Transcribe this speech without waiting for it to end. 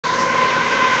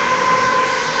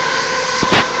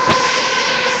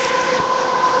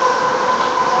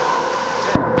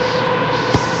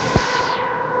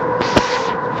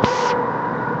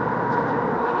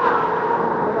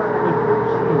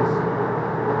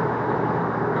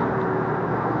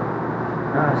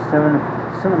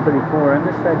7:34. I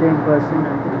missed that dang bus, you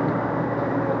know.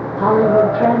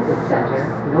 Hollywood Transit Center,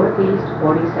 Northeast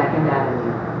 42nd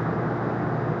Avenue.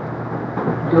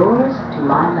 Doors to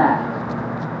my left.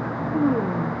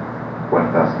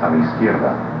 Puertas a mi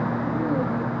izquierda.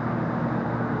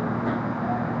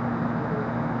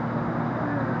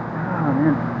 Oh,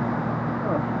 man.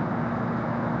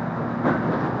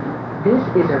 This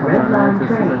is a red line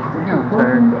train to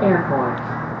Portland Airport.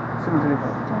 7:35.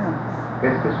 Damn.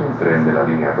 Este es un tren de la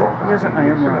línea roja en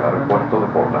dirección al aeropuerto de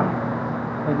Portland.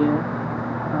 Again.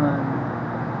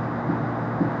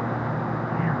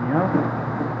 Damn, yo.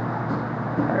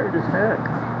 Tired as heck.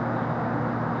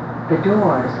 The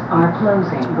doors are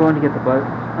closing. I'm going to get the bus.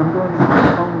 I'm going to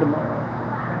get home tomorrow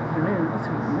afternoon. That's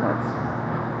gonna be nuts.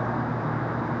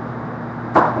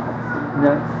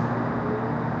 Nuts.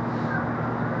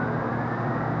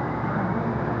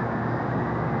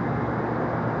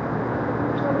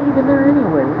 I'm not even there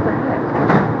anyway. What the heck?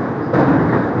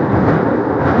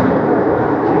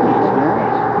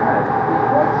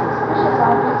 Suspicious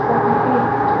objects will be beat.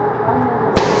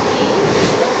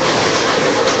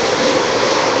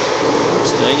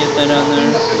 Did I get that on there?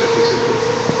 I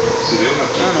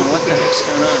don't know what the heck's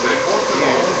going on.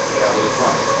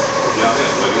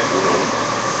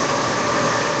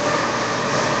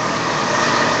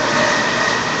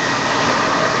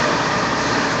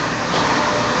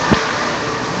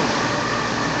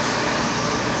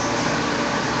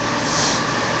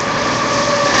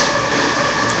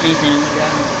 Anything we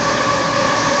got?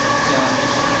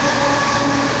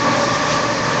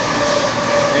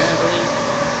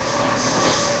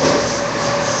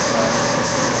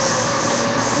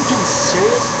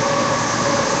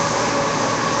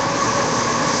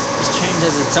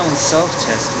 Does its own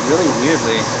self-test really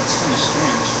weirdly. It's kind of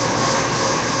strange.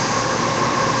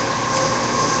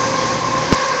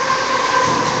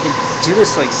 It do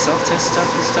this like self-test stuff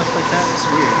and stuff like that. It's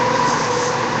weird.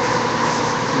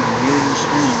 It's weird and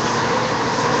strange.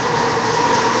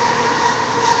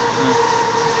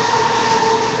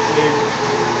 Weird.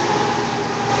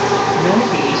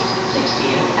 Northeast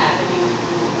 60th Avenue.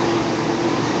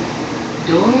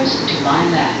 Doors to my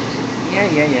left.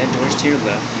 Yeah, doors to your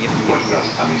left. Puertas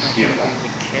a mi izquierda. I don't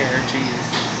really care, Jesus.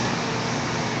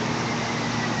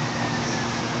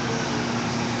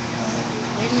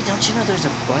 Lady, don't you know there's a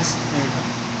bus?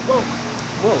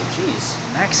 Whoa, jeez.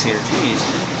 Max here, jeez.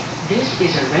 This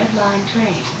is a red line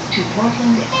train to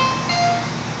Portland.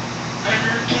 Have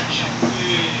your attention,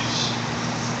 please.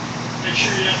 Make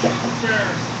sure you have to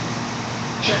prepare.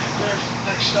 Check it there for the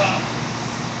next stop.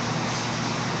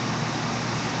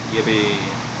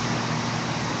 Yippee.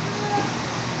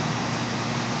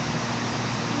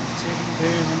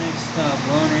 There's the next stop.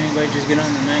 Won't anybody just get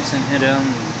on the next and head down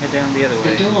the other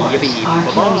way? The doors Yippee. are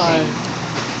closing.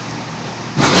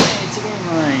 Hey, it's a green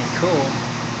line. Cool.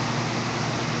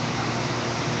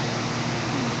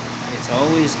 It's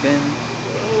always been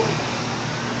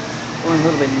going a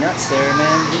little bit nuts there,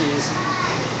 man. Jeez.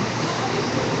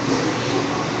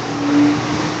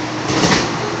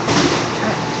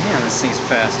 God damn, this thing's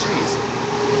fast. Jeez.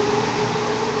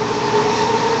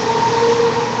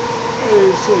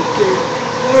 Oh, so good.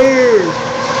 Weird.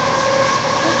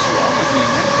 What's wrong with me,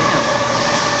 man? Damn.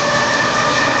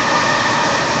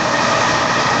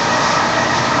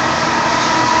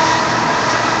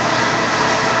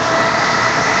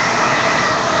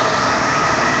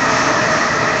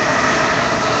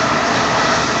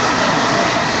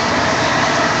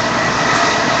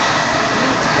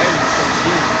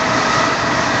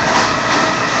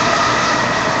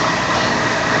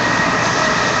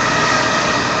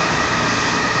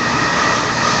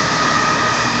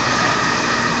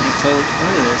 So, look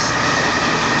at this.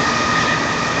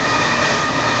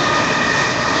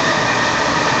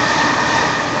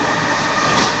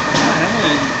 God, I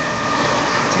mean,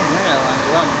 damn, that got a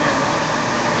lot more.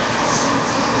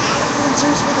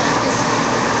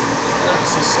 Oh,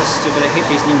 this is so stupid. I hate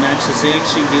these new matches. They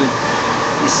actually do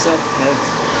these self-head.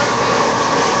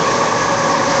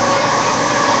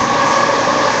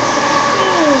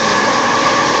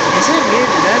 Isn't it weird?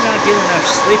 Did I not get enough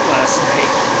sleep last night?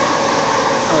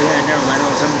 Oh yeah, never mind.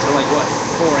 I was up until like what,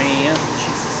 4 a.m.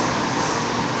 Jesus.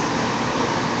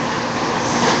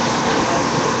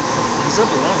 I was up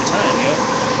a long time, yo.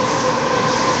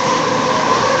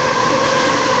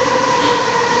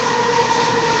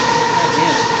 God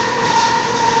damn.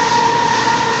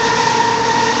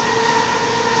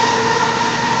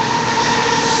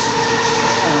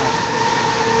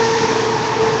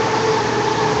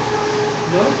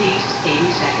 Northeast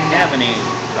 82nd Avenue.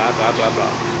 Blah blah blah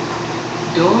blah.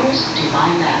 Doors to my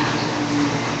left.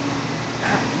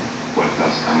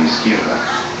 Puertas a mi izquierda.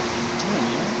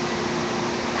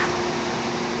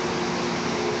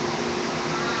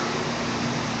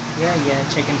 Yeah,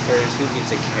 chicken furs. Who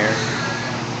gives a care?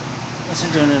 Unless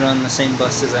they're doing it on the same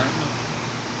bus as I don't know.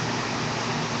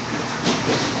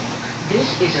 This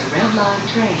is a red line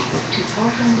train to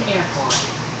Portland Airport.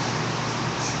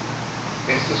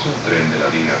 Este es un tren de la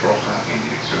línea roja en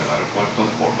dirección al aeropuerto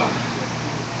de Portland.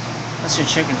 Unless your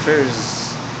chicken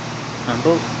furs on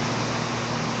both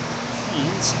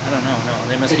trains. I don't know. No,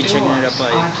 they must be checking it up by.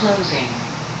 The doors are closing.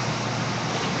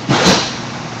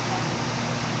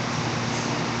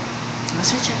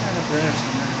 Unless they're checking it up there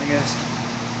somewhere, I guess.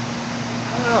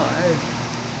 I don't know.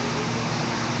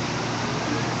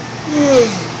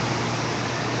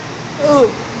 Oh,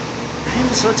 I'm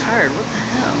so tired. What the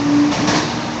hell?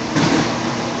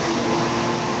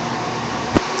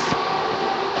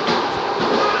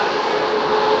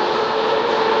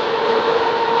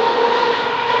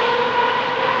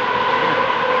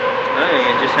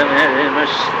 I just haven't had that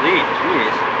much sleep.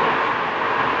 Jeez.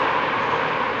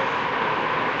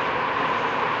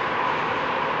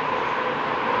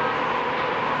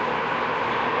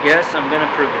 Yes, I'm gonna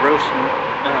progress.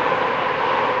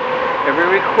 Every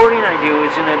recording I do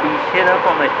is gonna be hit up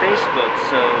on my Facebook,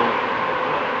 so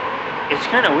it's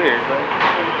kind of weird, but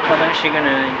I'm actually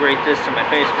gonna integrate this to my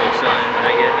Facebook, so then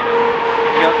I get,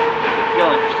 you'll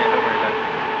understand. Don't worry about it.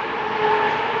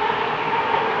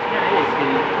 Yeah, it is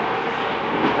getting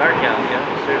dark out. Yeah,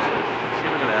 seriously. See,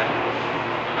 look at that.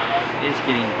 It is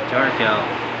getting dark out.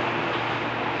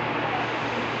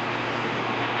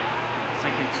 It's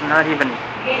like it's not even.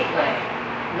 Gateway.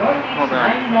 Northeast Hold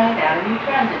on. 99th Avenue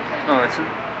Transit Center. Oh, it's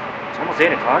almost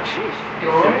 8 o'clock. Jeez.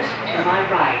 Doors to my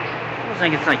right. I was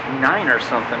thinking it's like 9 or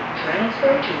something.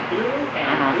 Transfer to blue and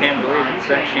I don't know. I can't believe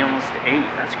it's actually almost 8.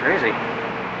 That's crazy.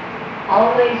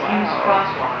 Always use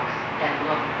crosswalks and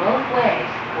look both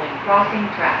ways when crossing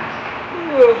tracks.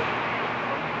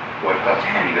 Puertas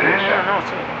a mi I derecha. don't know. It's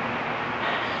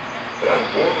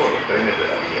Transbordo los trenes de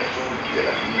la línea azul y de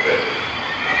la línea verde.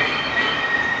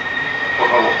 Por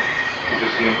favor, use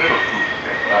siempre los cruces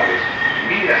centrales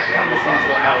y mire hacia ambos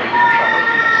lados y cruza las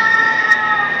vías.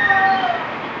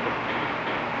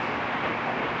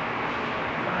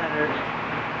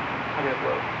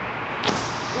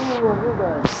 Ooh, new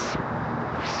bus.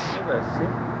 New bus, see?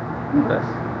 New bus.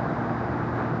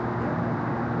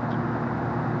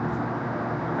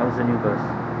 That was a new bus.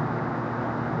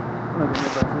 One of the new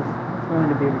buses. It's going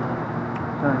to be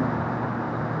done.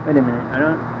 Wait a minute, I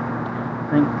don't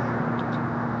think.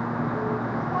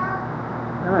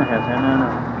 I might have to, no.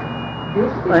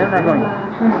 This is I'm not going.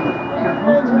 Tren de la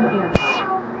línea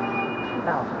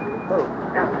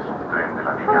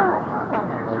roja en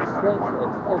dirección al aeropuerto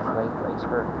de Portland.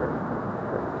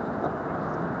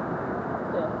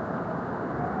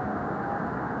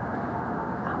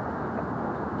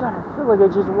 God, I feel like I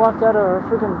just walked out of a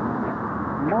freaking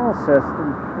mall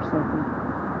system or something.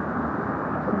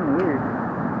 Something weird.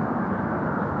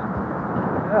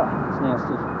 Yeah, it's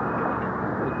nasty.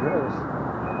 Pretty gross.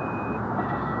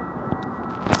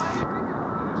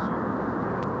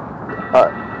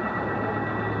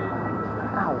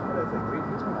 Ow.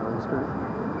 My legs hurt.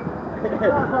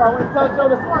 Smart car. When you show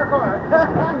the smart car.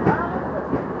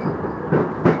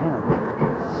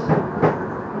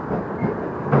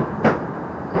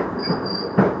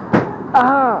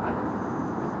 Ah!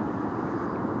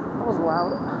 That was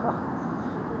loud.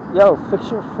 Yo, fix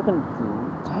your freaking.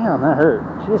 Damn, that hurt.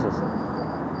 Jesus.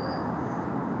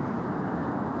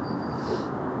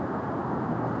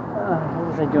 What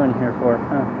was I doing here for?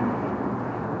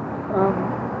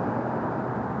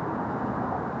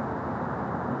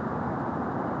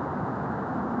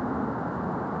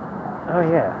 Oh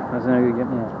yeah, I was gonna go get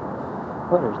me a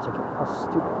Butters ticket. How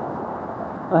stupid.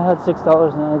 I had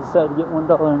 $6 and I decided to get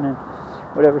 $1 and then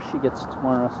whatever she gets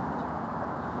tomorrow.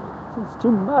 Since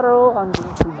tomorrow I'm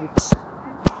going to get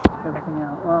everything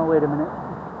out. Oh, wait a minute.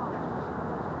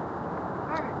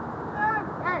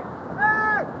 Hey!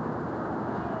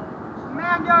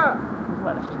 Amanda!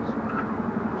 What?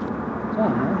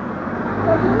 Damn, man.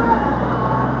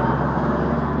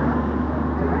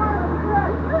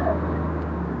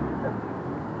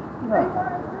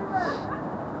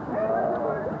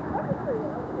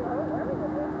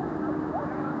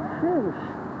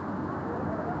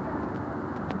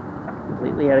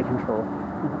 Completely out of control.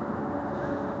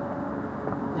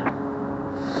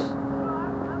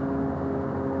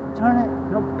 Darn it!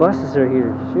 No buses are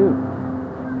here. Shoot.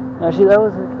 Actually, that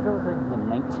was like the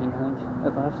 19, I think,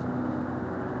 at last.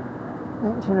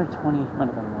 19 or 20. Might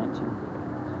have been 19.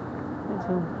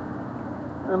 19.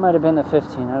 Or it might have been the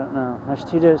 15. I don't know. There's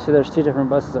two different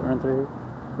buses that run through here.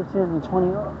 15 and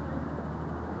 20.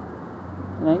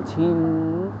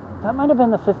 19. That might have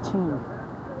been the 15.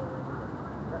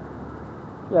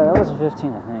 Yeah, that was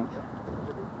 15, I think.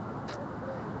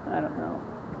 I don't know.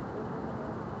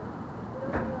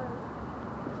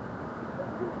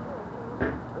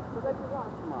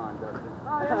 Come on, Dustin.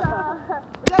 Oh, yeah.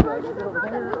 Ja, maar ik heb het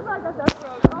niet like that. That's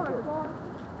what I was.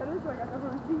 That is like I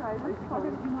never seen. I just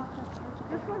fucking.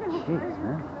 Jeez,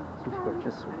 man. These people are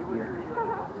just weird.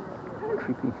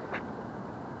 Creepy.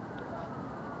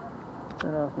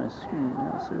 Set off my screen.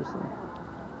 No, seriously.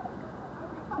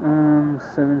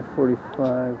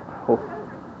 7:45. Oh.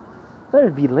 I thought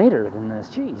it'd be later than this.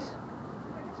 Jeez.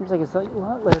 Seems like it's like a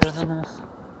lot later than this.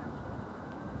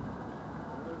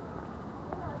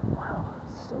 Wow.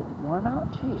 It's still warm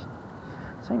out? Jeez.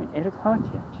 It's not even 8 o'clock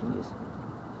yet. Jeez.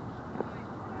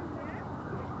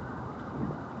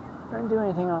 I didn't do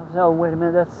anything else. Oh, wait a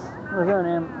minute. Was that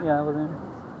an yeah, I was in.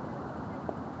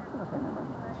 Okay, never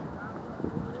mind.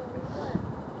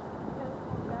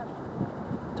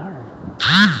 Darn.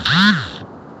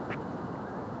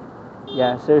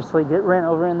 Yeah, seriously, get ran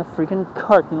over in the freaking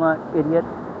parking lot, idiot.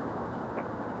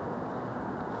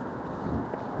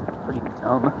 Pretty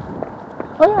dumb.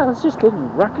 Oh yeah, let's just go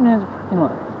rocking in the parking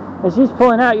lot. As she's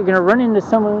pulling out, you're gonna run into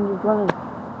someone and you're running.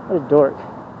 What a dork.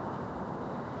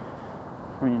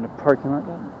 Running in the parking lot.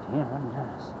 God damn, what a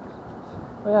mess.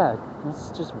 Oh yeah, let's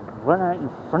just run out in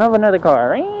front of another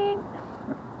car.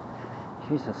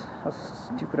 Jesus, how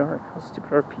stupid are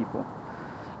people?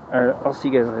 Alright, I'll see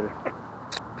you guys later.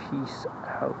 Peace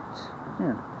out.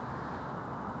 Man,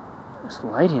 this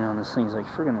lighting on this thing is like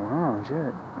friggin' wrong,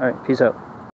 shit. Alright, peace out.